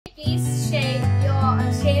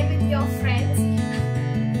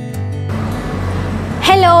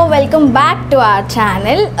Hello, welcome back to our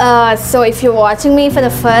channel. So if you're watching me for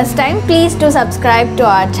the first time, please do subscribe to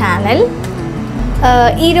our channel.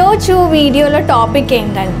 ఈరోజు వీడియోలో topic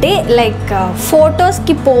ఏంటంటే like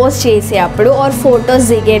ఫొటోస్కి post చేసేటప్పుడు are photos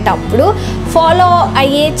దిగేటప్పుడు follow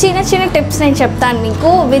అయ్యే చిన్న చిన్న tips నేను చెప్తాను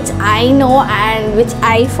మీకు, which I know and which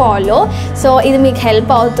I follow. So ఇది మీకు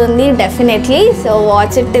హెల్ప్ అవుతుంది definitely. So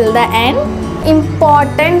watch it till the end.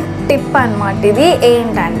 Important tip అన్నమాట ఇది.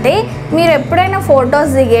 ఏంటంటే మీరు ఎప్పుడైనా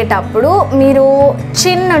ఫొటోస్ దిగేటప్పుడు మీరు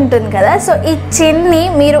చిన్ ఉంటుంది కదా, సో ఈ చిన్ని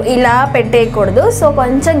మీరు ఇలా పెట్టేయకూడదు. సో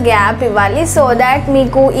కొంచెం గ్యాప్ ఇవ్వాలి, సో దాట్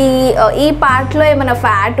మీకు ఈ పార్ట్లో ఏమైనా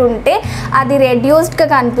ఫ్యాట్ ఉంటే అది రెడ్యూస్డ్గా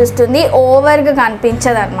కనిపిస్తుంది, ఓవర్గా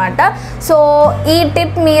కనిపించదు అనమాట. సో ఈ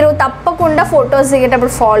టిప్ మీరు తప్పకుండా ఫొటోస్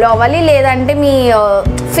దిగేటప్పుడు ఫాలో అవ్వాలి, లేదంటే మీ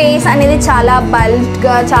ఫేస్ అనేది చాలా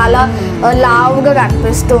బల్క్గా చాలా లావుగా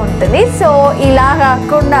కనిపిస్తూ ఉంటుంది. సో ఇలా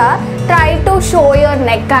కాకుండా try to show your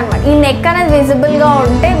neck అనమాట. ఈ నెక్ అనేది విజిబుల్గా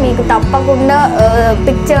ఉంటే మీకు తప్పకుండా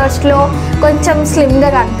పిక్చర్స్లో కొంచెం స్లిమ్గా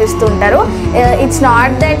కనిపిస్తుంటారు. ఇట్స్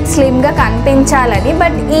నాట్ దట్ స్లిమ్గా కనిపించాలని,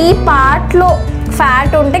 బట్ ఈ పార్ట్లో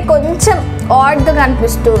ఫ్యాట్ ఉంటే కొంచెం ఆడ్గా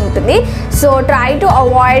కనిపిస్తూ ఉంటుంది. So try to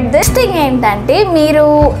avoid this thing. ఏంటంటే మీరు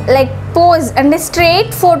లైక్ పోజ్ అంటే స్ట్రైట్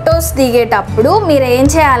ఫొటోస్ దిగేటప్పుడు మీరు ఏం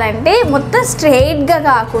చేయాలంటే మొత్తం స్ట్రైట్గా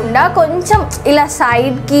కాకుండా కొంచెం ఇలా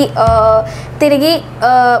సైడ్కి తిరిగి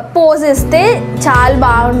పోజ్ ఇస్తే చాలా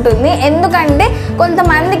బాగుంటుంది. ఎందుకంటే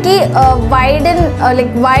కొంతమందికి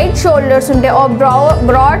వైడ్ షోల్డర్స్ ఉంటాయి,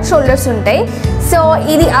 బ్రాడ్ షోల్డర్స్ ఉంటాయి. సో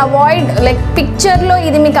ఇది అవాయిడ్, లైక్ పిక్చర్లో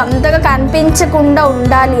ఇది మీకు అంతగా కనిపించకుండా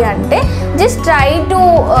ఉండాలి అంటే జస్ట్ ట్రై టు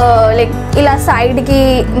లైక్ ఇలా సైడ్కి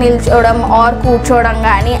నిల్చోవడం ఆర్ కూర్చోవడం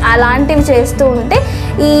కానీ అలాంటివి చేస్తూ ఉంటే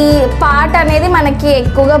ఈ పార్ట్ అనేది మనకి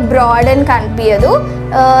ఎక్కువగా బ్రాడ్ అని కనిపించదు,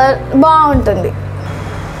 బాగుంటుంది.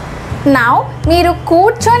 నా మీరు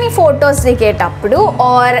కూర్చొని ఫొటోస్ దిగేటప్పుడు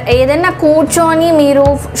ఆర్ ఏదైనా కూర్చొని మీరు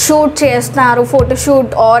షూట్ చేస్తున్నారు,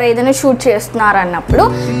 ఫోటోషూట్ ఆర్ ఏదైనా షూట్ చేస్తున్నారు అన్నప్పుడు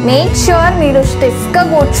మేక్ ష్యూర్ మీరు స్టిఫ్గా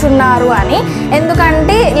కూర్చున్నారు అని.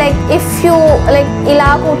 ఎందుకంటే లైక్ ఇఫ్ యూ లైక్ ఇలా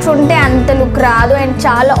కూర్చుంటే అంత లుక్ రాదు అండ్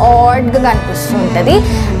చాలా ఆడ్గా కనిపిస్తుంటుంది.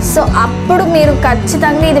 సో అప్పుడు మీరు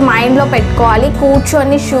ఖచ్చితంగా ఇది మైండ్లో పెట్టుకోవాలి.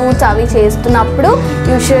 కూర్చొని షూట్స్ అవి చేస్తున్నప్పుడు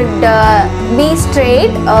యూ షుడ్ బీ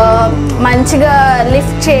స్ట్రైట్, మంచిగా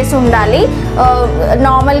లిఫ్ట్ చేసి ఉండాలి.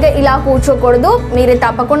 నార్మల్గా ఇలా కూర్చోకూడదు, మీరు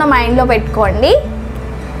తప్పకుండా మైండ్లో పెట్టుకోండి.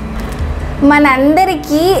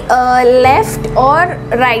 మనందరికీ లెఫ్ట్ ఆర్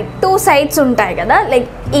రైట్ 2 సైడ్స్ ఉంటాయి కదా, లైక్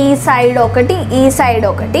ఈ సైడ్ ఒకటి ఈ సైడ్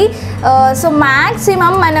ఒకటి. సో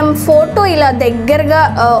మ్యాక్సిమం మనం ఫోటో ఇలా దగ్గరగా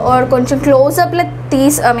ఆర్ కొంచెం క్లోజప్లో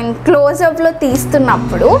క్లోజప్లో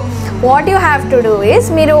తీస్తున్నప్పుడు what you have to do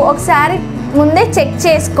is, మీరు ఒకసారి ముందే చెక్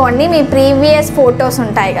చేసుకోండి. మీ ప్రీవియస్ ఫొటోస్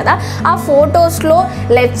ఉంటాయి కదా, ఆ ఫొటోస్లో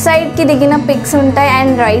లెఫ్ట్ సైడ్కి దిగిన పిక్స్ ఉంటాయి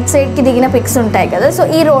అండ్ రైట్ సైడ్కి దిగిన పిక్స్ ఉంటాయి కదా. సో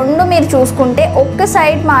ఈ రెండు మీరు చూసుకుంటే ఒక్క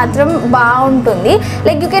సైడ్ మాత్రం బాగుంటుంది.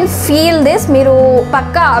 Like you can feel this. మీరు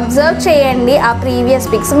పక్కా అబ్జర్వ్ చేయండి, ఆ ప్రీవియస్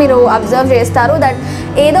పిక్స్ మీరు అబ్జర్వ్ చేస్తారు దట్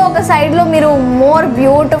ఏదో ఒక సైడ్లో మీరు మోర్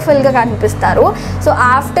బ్యూటిఫుల్గా కనిపిస్తారు. సో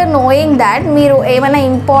ఆఫ్టర్ నోయింగ్ దాట్ మీరు ఏమైనా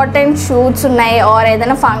ఇంపార్టెంట్ షూట్స్ ఉన్నాయి ఆర్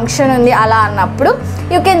ఏదైనా ఫంక్షన్ ఉంది అలా అన్నప్పుడు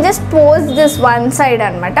you can just pose this one side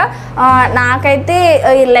అనమాట. నాకైతే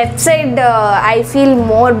ఈ left side I feel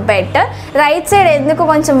more better. Right side ఎందుకు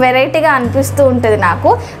కొంచెం వెరైటీగా అనిపిస్తూ ఉంటుంది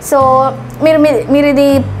నాకు. సో మీరు ఇది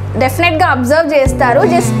డెఫినెట్గా అబ్జర్వ్ చేస్తారు.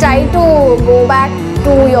 Just try to go back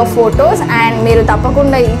to your photos and మీరు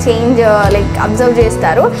తప్పకుండా ఈ చేంజ్ లైక్ అబ్జర్వ్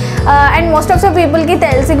చేస్తారు. అండ్ మోస్ట్ ఆఫ్ ద పీపుల్కి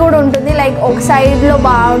తెలిసి కూడా ఉంటుంది, లైక్ ఒక సైడ్లో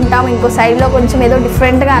బాగుంటాం, ఇంకో సైడ్లో కొంచెం ఏదో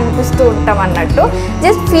డిఫరెంట్గా అనిపిస్తూ ఉంటాం అన్నట్టు.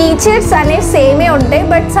 జస్ట్ ఫీచర్స్ అనేవి సేమే ఉంటాయి,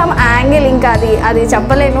 బట్ సమ్ యాంగిల్ ఇంకా అది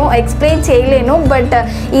చెప్పలేను, ఎక్స్ప్లెయిన్ చేయలేను, బట్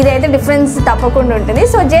ఇదైతే డిఫరెన్స్ తప్పకుండా ఉంటుంది.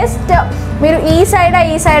 సో జస్ట్ మీరు ఈ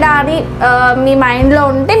సైడా అని మీ మైండ్లో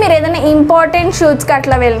ఉంటే మీరు ఏదైనా ఇంపార్టెంట్ షూట్స్కి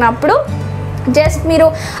అట్లా వెళ్ళినప్పుడు జస్ట్ మీరు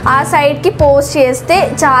ఆ సైడ్కి పోస్ట్ చేస్తే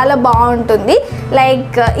చాలా బాగుంటుంది,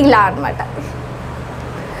 లైక్ ఇలా అనమాట.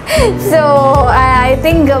 సో ఐ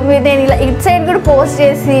థింక్ నేను ఇలా ఇట్ సైడ్ కూడా పోస్ట్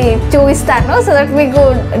చేసి చూపిస్తాను, సో దట్ మీకు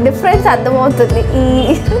డిఫరెన్స్ అర్థమవుతుంది.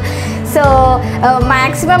 సో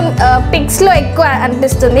మ్యాక్సిమం పిక్స్లో ఎక్కువ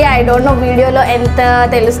అనిపిస్తుంది, ఐ డోంట్ నో వీడియోలో ఎంత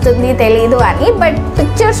తెలుస్తుంది తెలీదు అని, బట్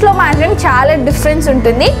పిక్చర్స్లో మాత్రం చాలా డిఫరెన్స్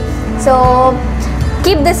ఉంటుంది. So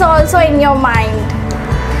keep this also in your mind.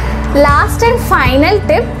 Last and final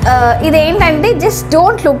tip ఇదేంటంటే just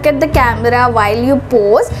don't look at the camera while you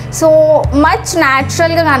pose. So much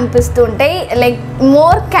న్యాచురల్గా కనిపిస్తుంటాయి, like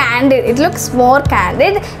more candid, it looks more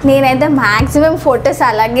candid. నేనైతే maximum photos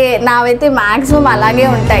అలాగే నావైతే maximum అలాగే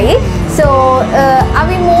ఉంటాయి. So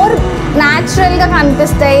అవి more న్యాచురల్గా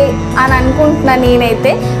కనిపిస్తాయి అని అనుకుంటున్నాను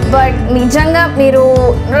నేనైతే. బట్ నిజంగా మీరు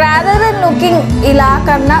రాదర్ దెన్ లుకింగ్ ఇలా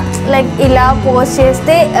కన్నా లైక్ ఇలా పోస్ట్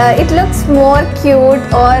చేస్తే it looks more cute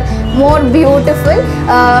are more beautiful.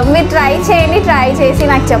 మీరు ట్రై చేసి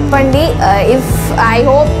నాకు చెప్పండి. If I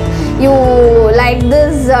hope you like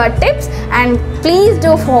this tips and please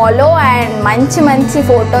do follow and మంచి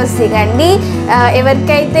ఫొటోస్ దిగండి.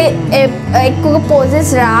 ఎవరికైతే ఎక్కువ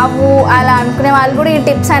పోజెస్ రావు అలా అనుకునే వాళ్ళు కూడా ఈ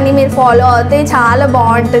టిప్స్ అన్ని మీరు ఫాలో అవుతే చాలా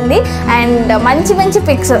బాగుంటుంది అండ్ మంచి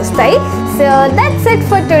పిక్స్ వస్తాయి. So that's it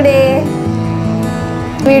for today.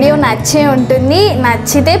 Video నచ్చే ఉంటుంది.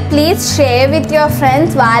 నచ్చితే please share with your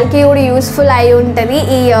friends. వాళ్ళకి కూడా యూస్ఫుల్ అయి ఉంటుంది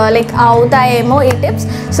ఈ లైక్ అవుతాయేమో ఈ tips.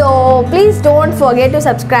 So please don't forget to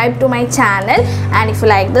subscribe to my channel and if you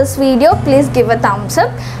like this video please give a Thums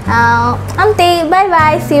up. అంతే, bye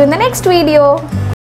bye, see you in the next video.